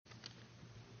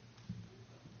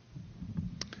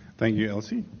Thank you,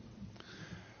 Elsie.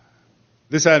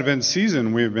 This Advent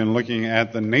season, we've been looking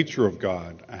at the nature of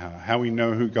God, how we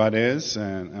know who God is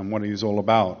and what He's all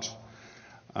about.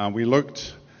 We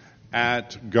looked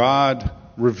at God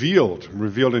revealed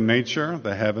in nature.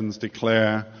 The heavens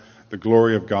declare the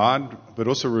glory of God, but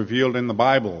also revealed in the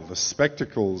Bible, the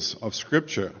spectacles of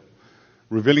Scripture,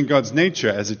 revealing God's nature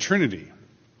as a Trinity.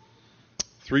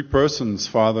 Three persons,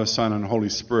 Father, Son, and Holy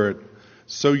Spirit,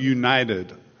 so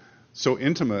united, so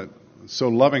intimate, so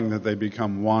loving that they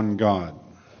become one God.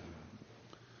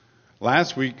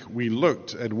 Last week, we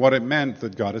looked at what it meant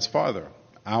that God is Father,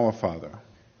 our Father.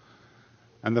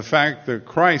 And the fact that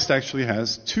Christ actually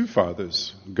has two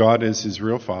fathers. God is his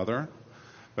real father,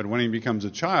 but when he becomes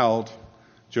a child,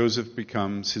 Joseph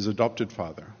becomes his adopted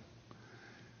father.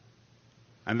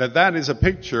 And that is a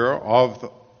picture of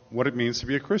what it means to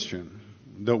be a Christian.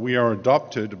 That we are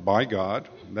adopted by God,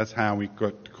 that's how we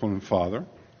got to call him Father,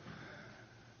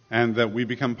 and that we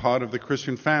become part of the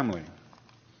Christian family.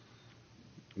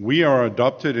 We are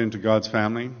adopted into God's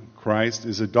family. Christ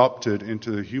is adopted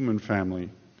into the human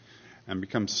family and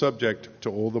becomes subject to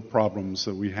all the problems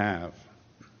that we have.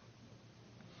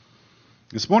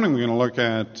 This morning we're going to look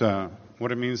at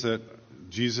what it means that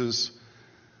Jesus,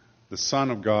 the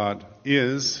Son of God,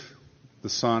 is the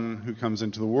Son who comes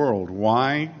into the world.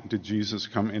 Why did Jesus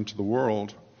come into the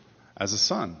world as a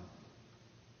Son?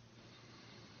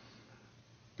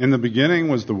 In the beginning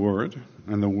was the Word,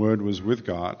 and the Word was with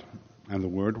God, and the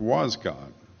Word was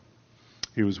God.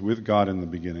 He was with God in the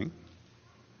beginning.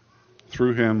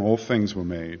 Through him all things were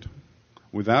made.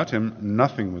 Without him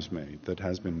nothing was made that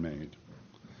has been made.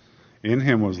 In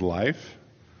him was life,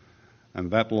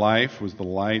 and that life was the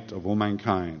light of all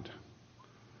mankind.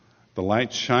 The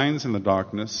light shines in the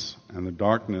darkness, and the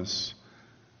darkness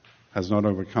has not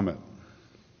overcome it.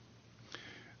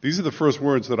 These are the first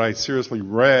words that I seriously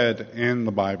read in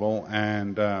the Bible,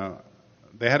 and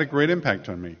they had a great impact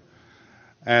on me.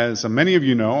 As many of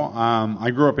you know,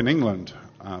 I grew up in England.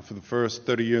 For the first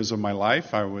 30 years of my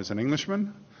life, I was an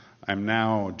Englishman. I'm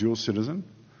now a dual citizen.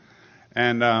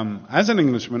 And as an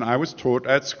Englishman, I was taught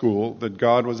at school that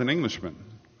God was an Englishman.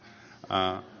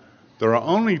 There are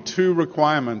only two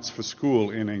requirements for school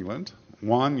in England.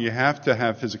 One, you have to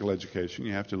have physical education.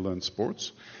 You have to learn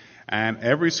sports. And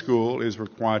every school is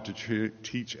required to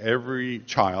teach every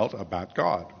child about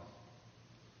God.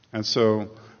 And so,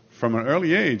 from an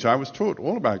early age, I was taught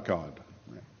all about God.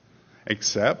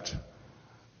 Except,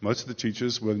 most of the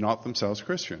teachers were not themselves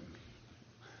Christian.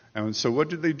 And so what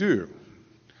did they do?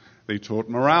 They taught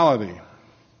morality.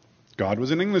 God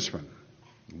was an Englishman,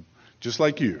 just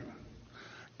like you.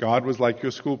 God was like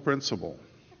your school principal.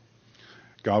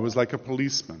 God was like a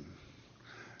policeman.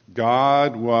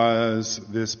 God was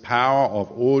this power of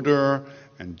order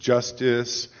and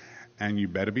justice, and you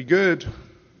better be good,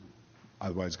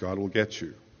 otherwise God will get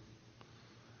you.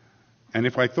 And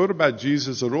if I thought about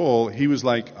Jesus at all, he was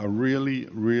like a really,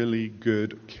 really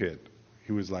good kid.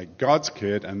 He was like God's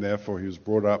kid, and therefore he was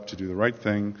brought up to do the right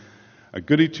thing. A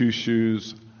goody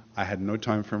two-shoes. I had no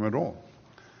time for him at all.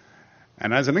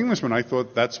 And as an Englishman, I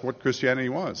thought that's what Christianity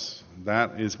was.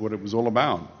 That is what it was all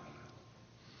about.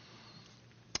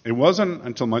 It wasn't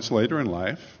until much later in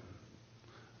life,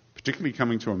 particularly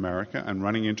coming to America and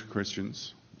running into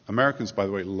Christians. Americans, by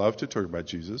the way, love to talk about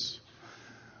Jesus.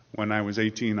 When I was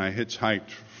 18, I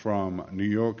hitchhiked from New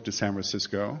York to San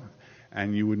Francisco,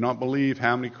 and you would not believe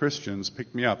how many Christians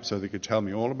picked me up so they could tell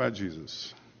me all about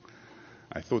Jesus.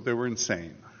 I thought they were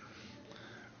insane.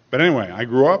 But anyway, I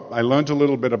grew up, I learned a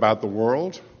little bit about the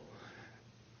world,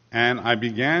 and I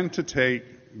began to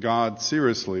take God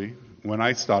seriously when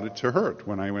I started to hurt,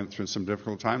 when I went through some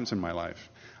difficult times in my life.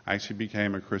 I actually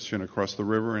became a Christian across the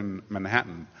river in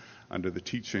Manhattan under the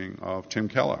teaching of Tim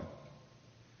Keller.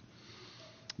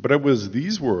 But it was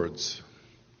these words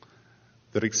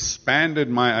that expanded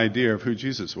my idea of who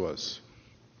Jesus was.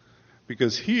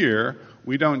 Because here,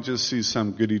 we don't just see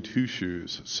some goody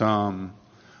two-shoes, some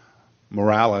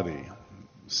morality,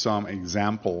 some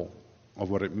example of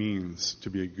what it means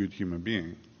to be a good human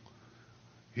being.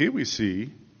 Here we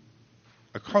see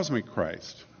a cosmic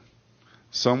Christ,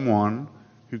 someone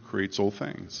who creates all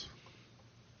things.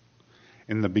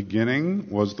 In the beginning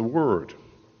was the Word,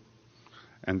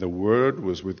 and the Word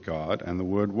was with God, and the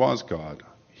Word was God.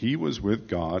 He was with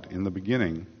God in the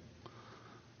beginning.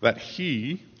 That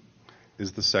He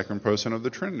is the second person of the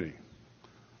Trinity.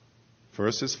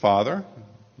 First is Father,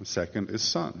 the second is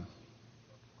Son.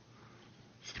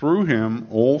 Through him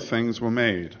all things were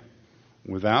made.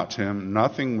 Without him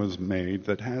nothing was made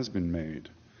that has been made.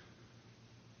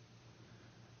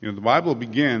 You know, the Bible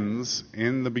begins,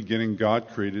 in the beginning God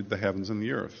created the heavens and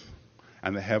the earth.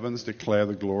 and the heavens declare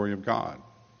the glory of God.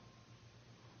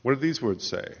 What do these words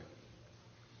say?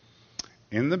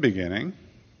 In the beginning,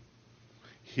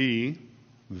 He,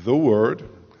 the Word,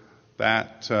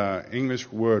 that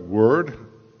English word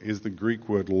is the Greek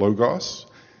word logos.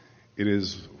 It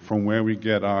is from where we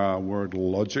get our word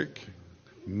logic,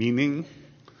 meaning,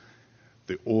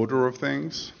 the order of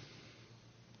things.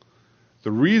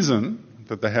 The reason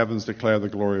that the heavens declare the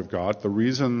glory of God, the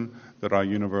reason that our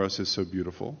universe is so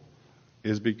beautiful,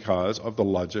 is because of the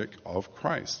logic of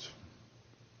Christ.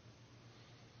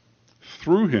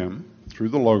 Through Him, through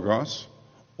the Logos,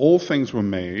 all things were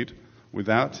made.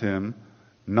 Without Him,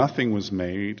 nothing was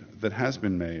made that has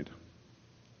been made.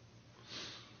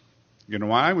 You know,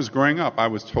 when I was growing up, I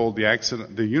was told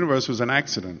the universe was an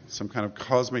accident, some kind of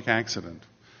cosmic accident.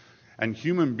 And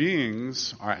human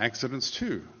beings are accidents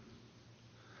too.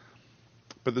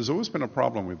 But there's always been a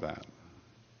problem with that.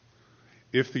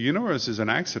 If the universe is an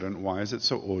accident, why is it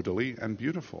so orderly and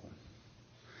beautiful?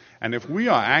 And if we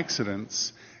are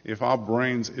accidents, if our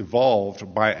brains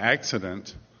evolved by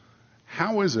accident,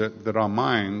 how is it that our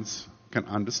minds can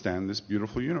understand this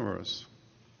beautiful universe?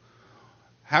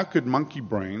 How could monkey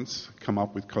brains come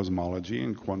up with cosmology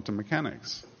and quantum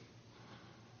mechanics?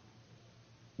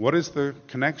 What is the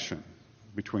connection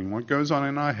between what goes on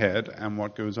in our head and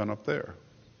what goes on up there?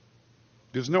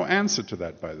 There's no answer to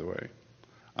that, by the way,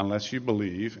 unless you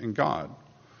believe in God,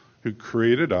 who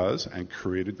created us and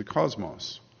created the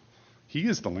cosmos. He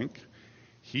is the link.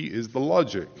 He is the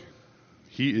logic.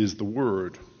 He is the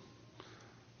Word.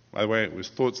 By the way, it was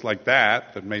thoughts like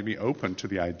that that made me open to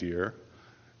the idea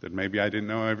that maybe I didn't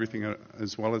know everything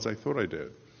as well as I thought I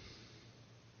did.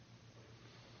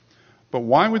 But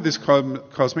why would this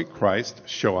cosmic Christ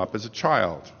show up as a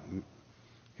child?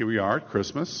 Here we are at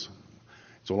Christmas.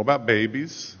 It's all about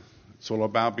babies. It's all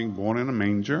about being born in a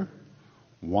manger.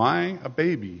 Why a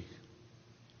baby?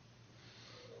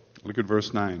 Look at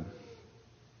verse 9.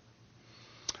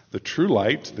 The true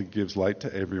light that gives light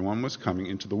to everyone was coming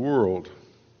into the world.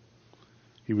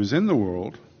 He was in the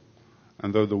world,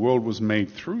 and though the world was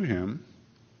made through him,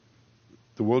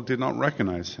 the world did not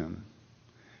recognize him.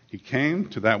 He came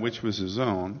to that which was his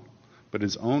own, but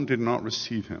his own did not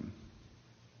receive him.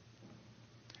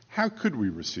 How could we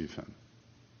receive him?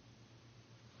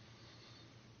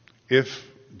 If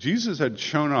Jesus had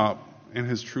shown up in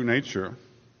his true nature,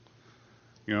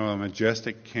 you know, a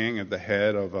majestic king at the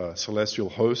head of celestial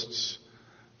hosts,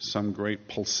 some great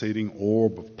pulsating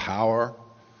orb of power,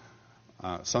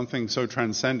 something so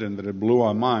transcendent that it blew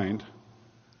our mind,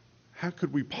 how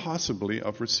could we possibly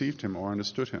have received him or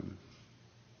understood him?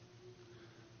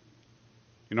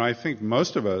 You know, I think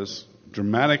most of us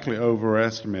dramatically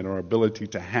overestimate our ability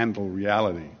to handle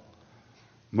reality.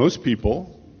 Most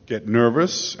people get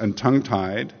nervous and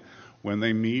tongue-tied when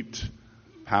they meet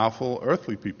powerful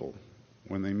earthly people,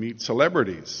 when they meet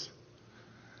celebrities.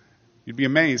 You'd be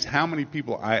amazed how many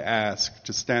people I ask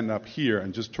to stand up here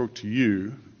and just talk to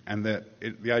you, and that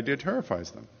the idea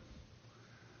terrifies them.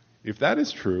 If that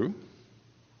is true,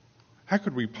 how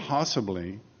could we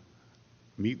possibly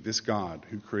meet this God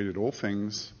who created all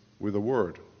things with a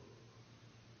word,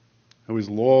 who is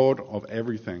Lord of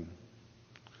everything,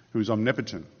 who is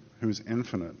omnipotent, who is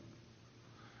infinite,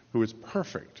 who is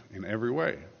perfect in every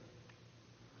way?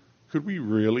 Could we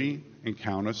really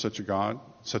encounter such a God,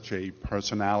 such a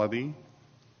personality?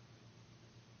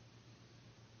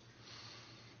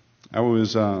 I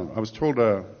was told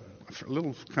a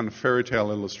little kind of fairy tale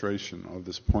illustration of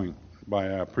this point by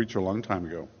a preacher a long time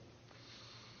ago.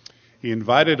 He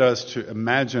invited us to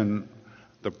imagine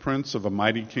the prince of a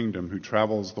mighty kingdom who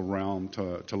travels the realm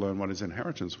to learn what his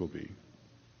inheritance will be.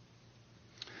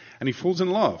 And he falls in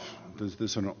love. There's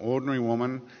this an ordinary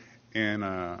woman in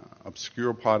an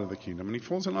obscure part of the kingdom, and he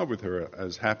falls in love with her,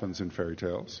 as happens in fairy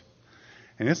tales.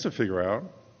 And he has to figure out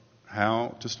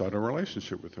how to start a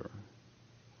relationship with her.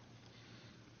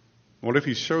 What if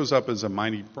he shows up as a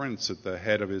mighty prince at the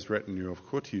head of his retinue of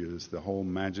courtiers? The whole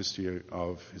majesty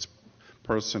of his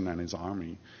person and his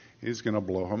army is going to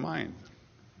blow her mind.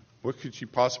 What could she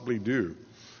possibly do?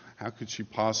 How could she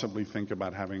possibly think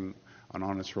about having an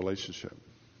honest relationship?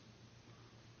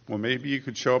 Well, maybe he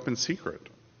could show up in secret.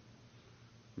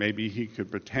 Maybe he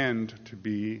could pretend to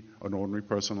be an ordinary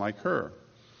person like her.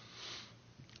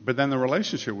 But then the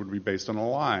relationship would be based on a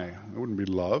lie. It wouldn't be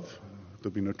love.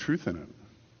 There'd be no truth in it.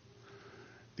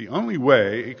 The only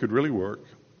way it could really work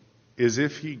is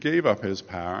if he gave up his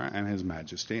power and his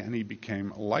majesty and he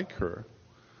became like her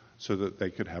so that they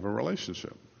could have a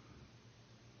relationship.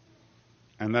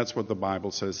 And that's what the Bible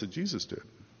says that Jesus did.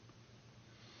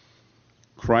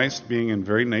 Christ, being in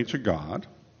very nature God,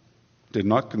 did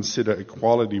not consider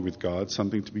equality with God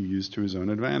something to be used to his own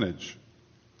advantage.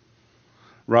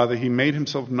 Rather, he made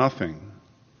himself nothing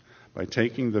by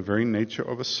taking the very nature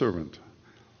of a servant,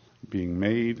 being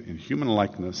made in human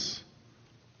likeness,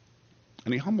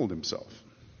 and he humbled himself.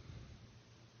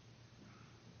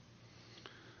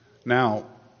 Now,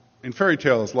 in fairy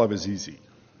tales, love is easy.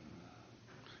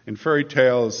 In fairy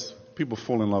tales, people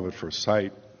fall in love at first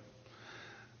sight.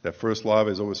 That first love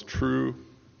is always true,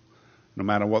 no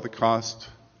matter what the cost,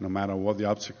 no matter what the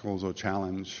obstacles or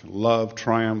challenge. Love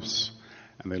triumphs,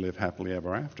 and they live happily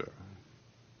ever after.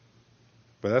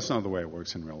 But that's not the way it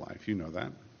works in real life. You know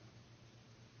that.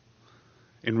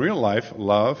 In real life,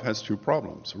 love has two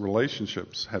problems.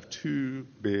 Relationships have two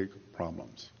big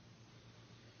problems: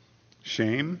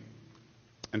 shame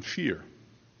and fear.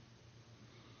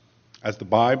 As the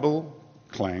Bible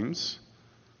claims,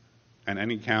 and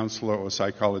any counselor or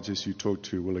psychologist you talk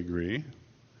to will agree,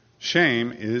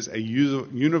 shame is a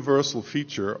universal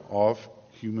feature of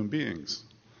human beings.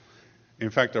 In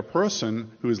fact, a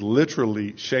person who is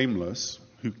literally shameless,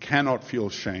 who cannot feel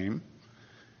shame,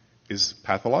 is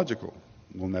pathological.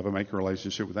 Will never make a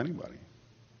relationship with anybody.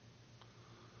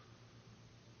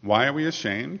 Why are we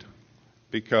ashamed?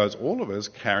 Because all of us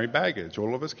carry baggage.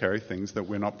 All of us carry things that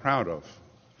we're not proud of,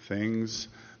 things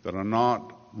that are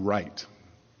not right,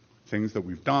 things that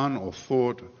we've done or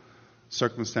thought,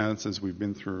 circumstances we've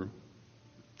been through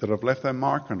that have left their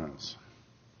mark on us.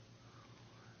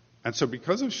 And so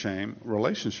because of shame,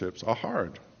 relationships are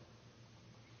hard.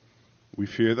 We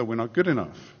fear that we're not good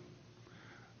enough,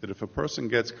 that if a person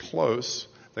gets close,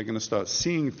 they're going to start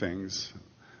seeing things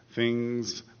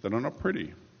that are not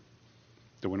pretty,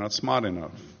 that we're not smart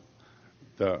enough,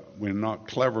 that we're not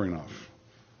clever enough,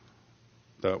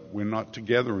 that we're not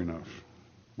together enough.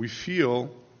 We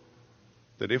feel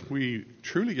that if we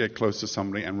truly get close to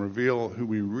somebody and reveal who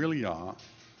we really are,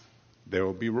 they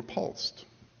will be repulsed.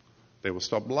 They will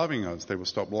stop loving us. They will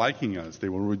stop liking us. They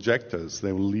will reject us.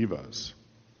 They will leave us.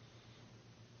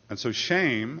 And so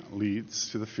shame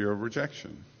leads to the fear of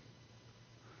rejection.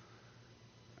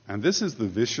 And this is the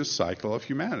vicious cycle of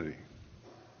humanity.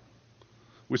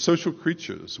 We're social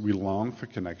creatures. We long for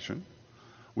connection.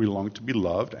 We long to be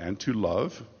loved and to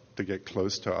love, to get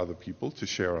close to other people, to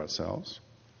share ourselves.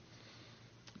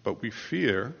 But we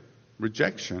fear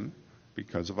rejection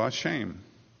because of our shame.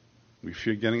 We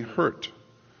fear getting hurt.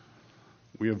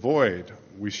 We avoid.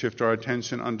 We shift our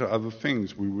attention onto other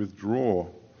things. We withdraw.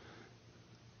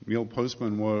 Neil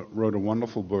Postman wrote a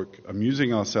wonderful book,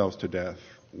 Amusing Ourselves to Death,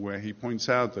 where he points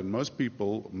out that most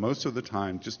people, most of the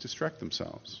time, just distract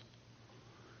themselves.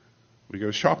 We go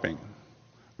shopping.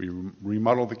 We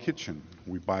remodel the kitchen.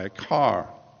 We buy a car,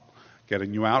 get a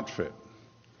new outfit.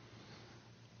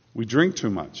 We drink too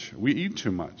much. We eat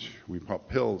too much. We pop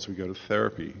pills. We go to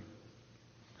therapy.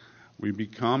 We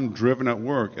become driven at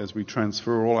work as we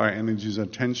transfer all our energies and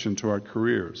attention to our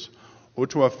careers or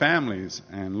to our families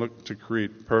and look to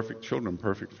create perfect children,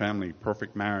 perfect family,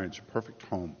 perfect marriage, perfect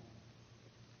home.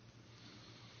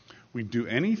 We do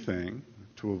anything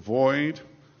to avoid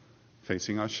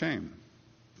facing our shame,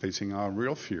 facing our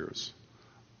real fears,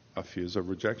 our fears of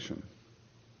rejection.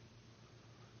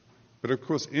 But of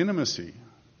course, intimacy,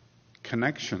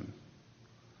 connection,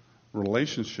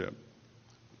 relationship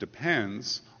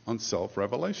depends on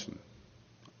self-revelation.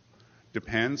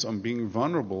 Depends on being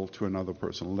vulnerable to another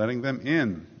person, letting them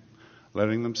in,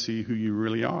 letting them see who you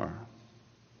really are.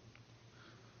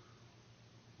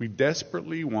 We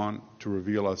desperately want to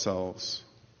reveal ourselves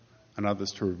and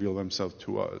others to reveal themselves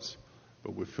to us,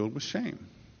 but we're filled with shame.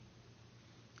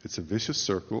 It's a vicious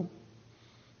circle.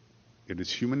 It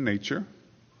is human nature.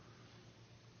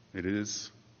 It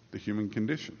is the human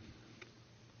condition.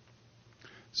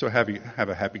 So have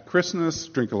a happy Christmas,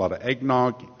 drink a lot of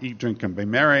eggnog, eat, drink, and be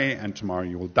merry, and tomorrow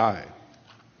you will die.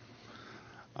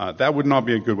 That would not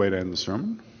be a good way to end the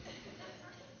sermon.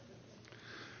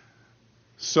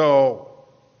 So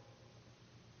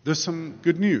there's some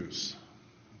good news.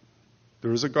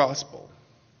 There is a gospel.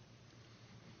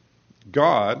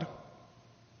 God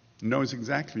knows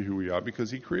exactly who we are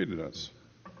because he created us.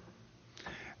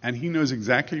 And he knows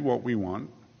exactly what we want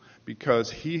because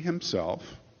he himself,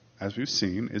 as we've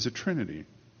seen, is a trinity,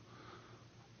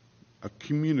 a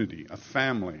community, a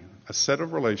family, a set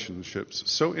of relationships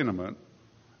so intimate,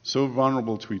 so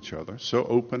vulnerable to each other, so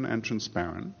open and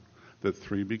transparent, that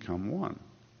three become one.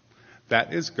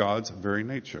 That is God's very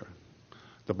nature.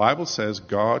 The Bible says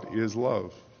God is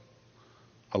love,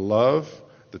 a love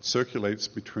that circulates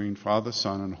between Father,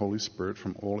 Son, and Holy Spirit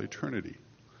from all eternity.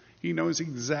 He knows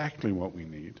exactly what we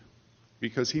need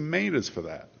because he made us for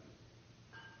that.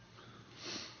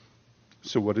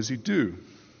 So what does he do?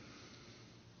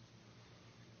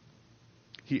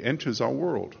 he enters our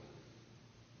world.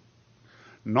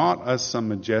 Not as some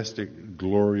majestic,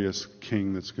 glorious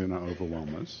king that's going to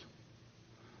overwhelm us.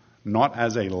 Not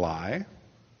as a lie.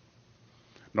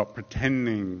 Not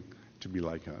pretending to be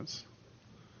like us.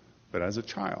 But as a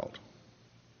child.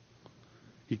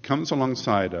 He comes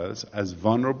alongside us as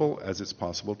vulnerable as it's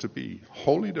possible to be.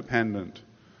 Wholly dependent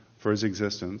for his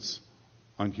existence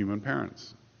on human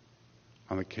parents.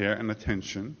 On the care and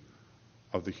attention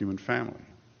of the human family.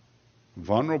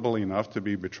 Vulnerable enough to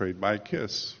be betrayed by a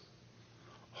kiss.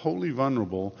 Wholly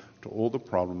vulnerable to all the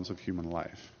problems of human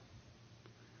life.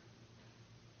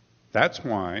 That's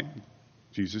why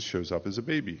Jesus shows up as a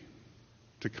baby,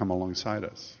 to come alongside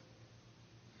us.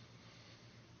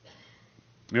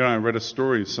 You know, I read a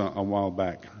story a while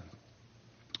back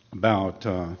about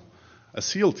a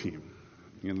SEAL team.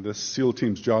 You know, this SEAL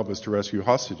team's job was to rescue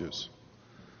hostages.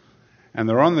 And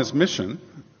they're on this mission,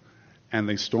 and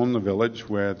they storm the village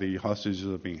where the hostages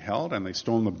are being held, and they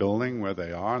storm the building where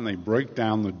they are, and they break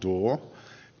down the door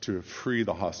to free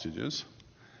the hostages.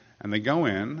 And they go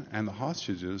in, and the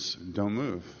hostages don't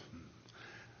move.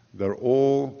 They're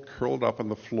all curled up on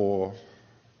the floor,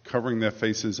 covering their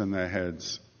faces and their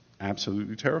heads,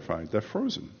 absolutely terrified. They're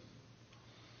frozen.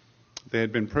 They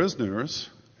had been prisoners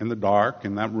in the dark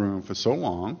in that room for so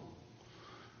long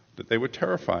that they were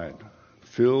terrified,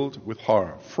 filled with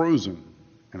horror, frozen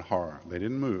in horror. They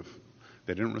didn't move.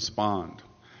 They didn't respond.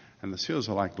 And the SEALs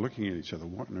are like looking at each other.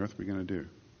 What on earth are we going to do?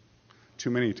 Too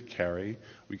many to carry.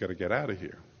 We got to get out of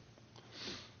here.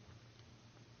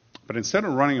 But instead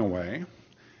of running away,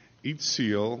 each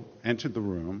SEAL entered the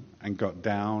room and got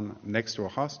down next to a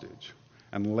hostage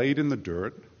and laid in the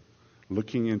dirt,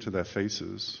 looking into their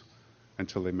faces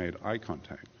until they made eye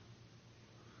contact.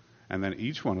 And then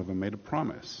each one of them made a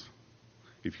promise.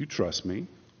 If you trust me,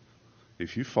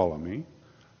 if you follow me,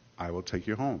 I will take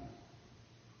you home.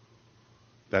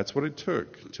 That's what it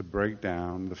took to break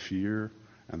down the fear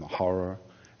and the horror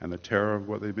and the terror of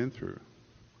what they've been through.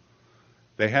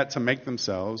 They had to make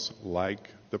themselves like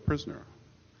the prisoner,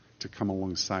 to come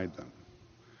alongside them,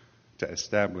 to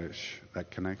establish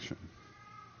that connection.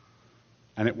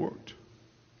 And it worked.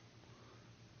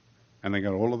 And they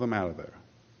got all of them out of there.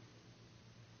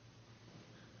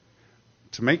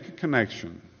 To make a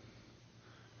connection,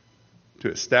 to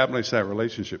establish that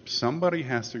relationship, somebody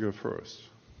has to go first.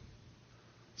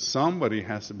 Somebody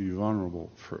has to be vulnerable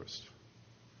first.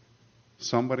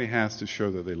 Somebody has to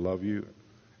show that they love you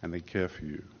and they care for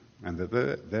you and that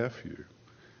they're there for you.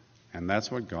 And that's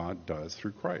what God does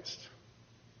through Christ.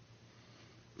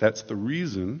 That's the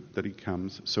reason that he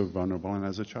comes so vulnerable and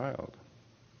as a child.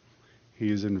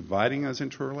 He is inviting us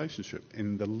into a relationship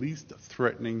in the least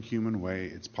threatening human way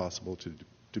it's possible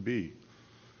to be.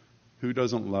 Who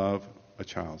doesn't love a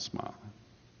child's smile?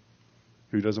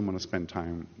 Who doesn't want to spend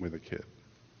time with a kid?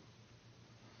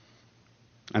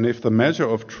 And if the measure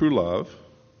of true love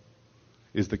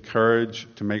is the courage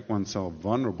to make oneself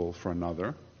vulnerable for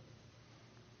another,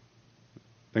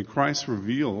 then Christ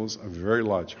reveals a very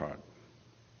large heart,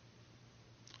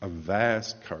 a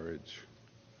vast courage,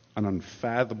 an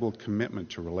unfathomable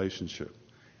commitment to relationship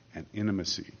and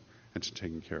intimacy and to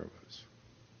taking care of us.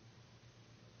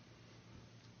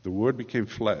 The Word became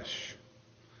flesh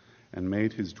and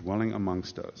made his dwelling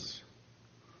amongst us.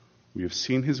 We have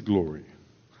seen his glory,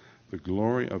 the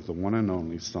glory of the one and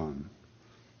only Son,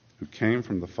 who came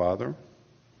from the Father,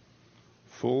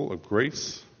 full of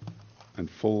grace and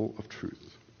full of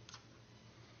truth.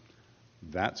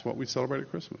 That's what we celebrate at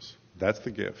Christmas. That's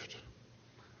the gift.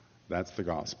 That's the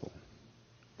gospel.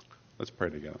 Let's pray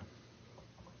together.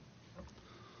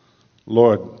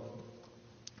 Lord,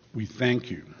 we thank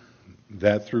you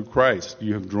that through Christ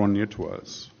you have drawn near to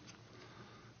us.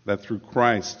 That through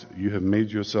Christ you have made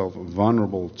yourself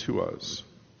vulnerable to us.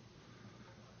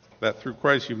 That through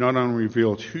Christ you've not only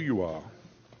revealed who you are,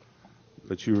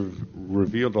 but you've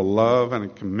revealed a love and a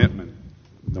commitment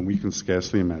that we can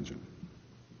scarcely imagine.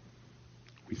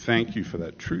 We thank you for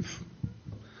that truth.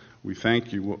 We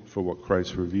thank you for what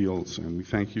Christ reveals, and we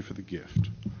thank you for the gift.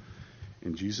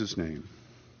 In Jesus' name,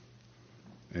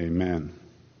 amen.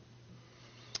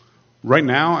 Right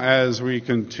now, as we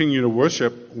continue to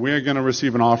worship, we're going to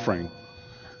receive an offering.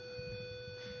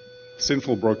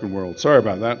 Sinful, broken world. Sorry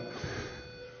about that.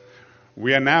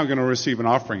 We are now going to receive an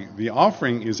offering. The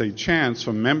offering is a chance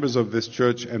for members of this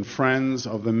church and friends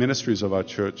of the ministries of our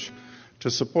church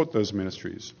to support those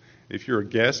ministries. If you're a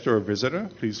guest or a visitor,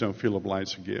 please don't feel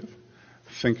obliged to give.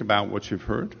 Think about what you've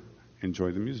heard.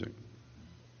 Enjoy the music.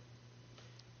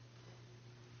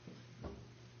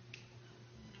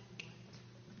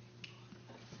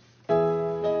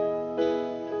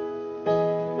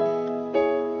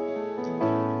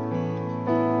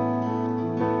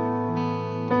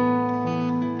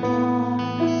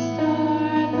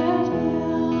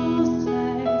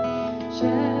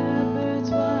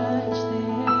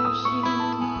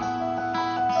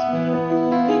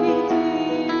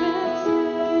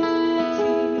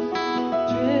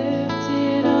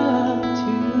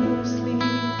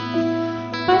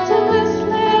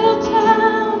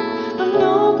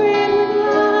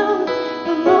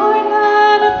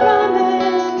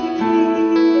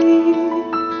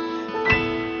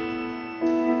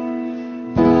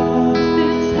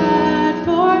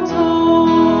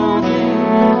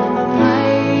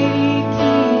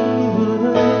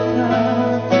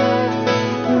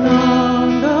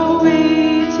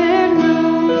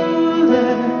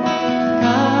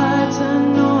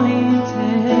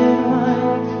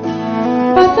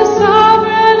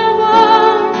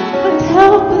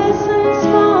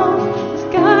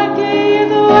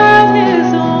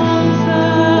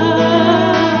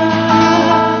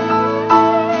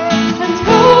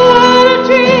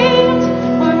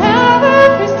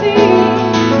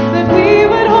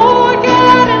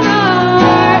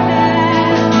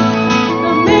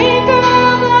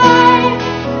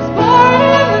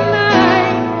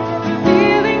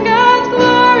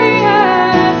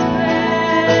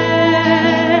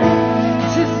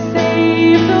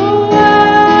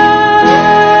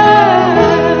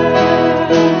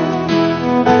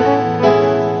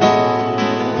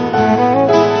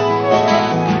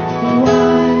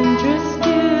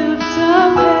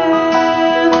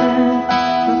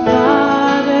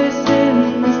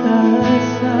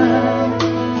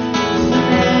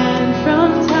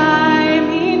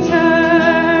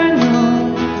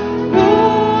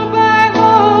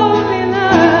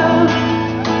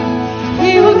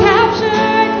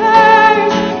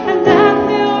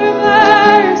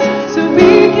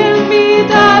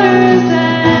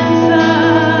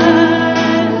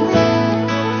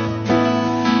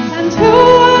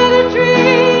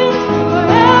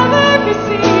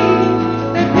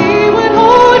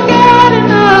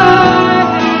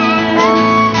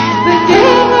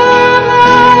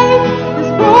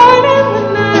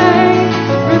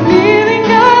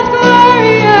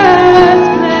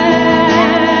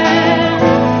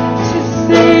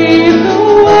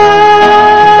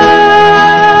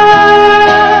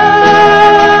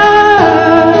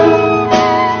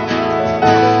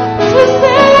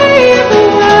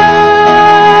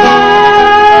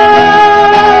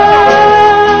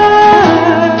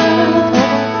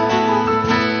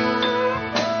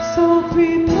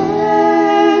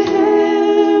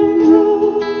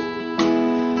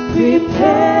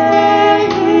 Prepare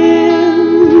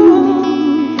him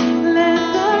room. Let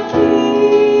the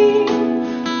King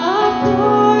of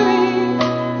glory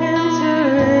enter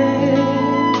in.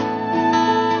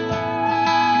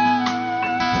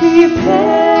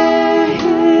 Prepare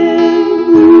him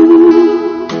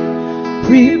room.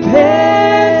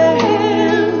 Prepare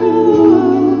him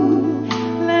room.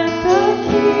 Let the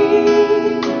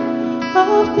King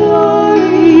of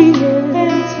glory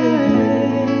enter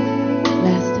in.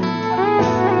 Last time.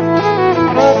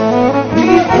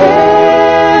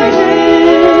 Prepare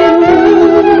him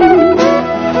room.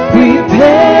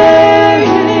 Prepare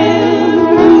him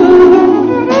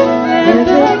room. Let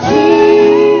the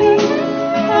King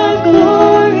of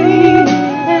glory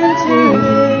enter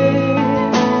in.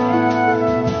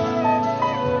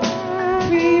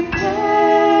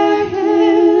 Prepare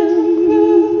him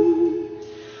room.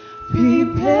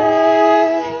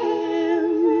 Prepare him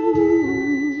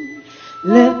room.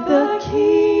 Let the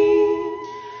King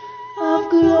of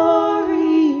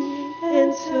glory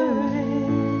enter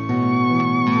in.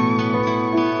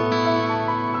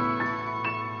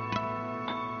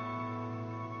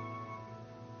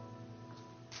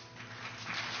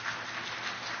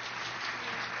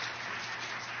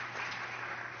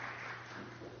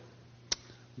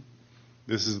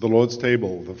 This is the Lord's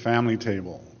table, the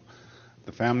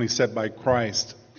family set by Christ